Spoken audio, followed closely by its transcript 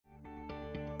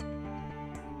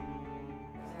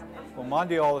Well,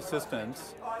 Mondial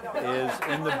Assistance is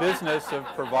in the business of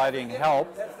providing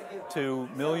help to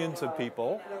millions of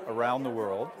people around the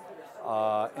world,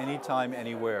 anytime,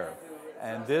 anywhere.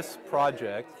 And this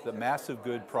project, the Massive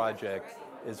Good project,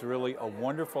 is really a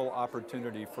wonderful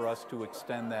opportunity for us to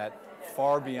extend that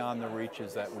far beyond the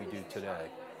reaches that we do today.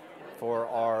 For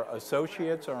our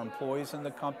associates, our employees in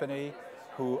the company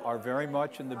who are very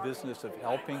much in the business of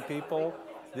helping people,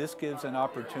 this gives an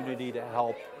opportunity to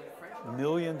help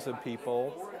millions of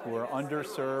people who are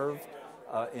underserved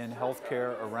in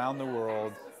healthcare around the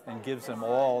world, and gives them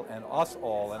all and us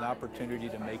all an opportunity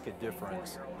to make a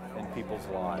difference in people's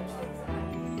lives.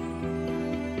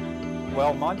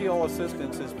 Well, Mondial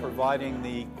Assistance is providing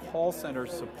the call center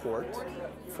support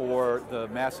for the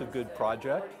Massive Good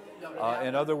project.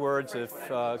 In other words, if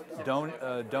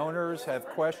donors have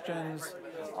questions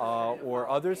or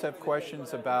others have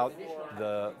questions about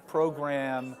the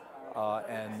program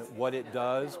and what it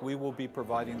does, we will be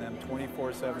providing them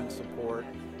 24/7 support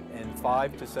in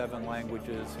 5 to 7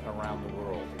 languages around the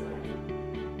world.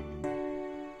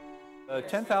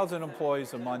 10,000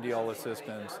 employees of Mondial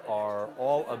Assistance are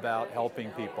all about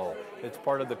helping people. It's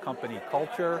part of the company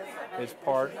culture. It's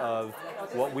part of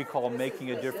what we call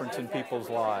making a difference in people's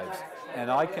lives. And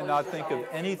I cannot think of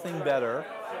anything better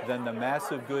than the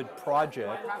Massive Good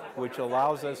project, which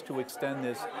allows us to extend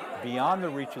this beyond the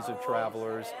reaches of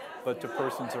travelers, but to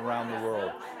persons around the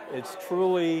world. It's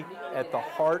truly at the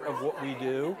heart of what we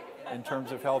do in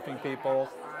terms of helping people,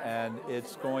 and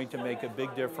it's going to make a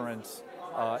big difference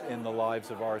in the lives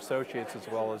of our associates, as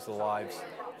well as the lives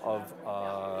of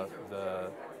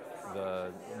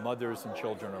the mothers and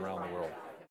children around the world.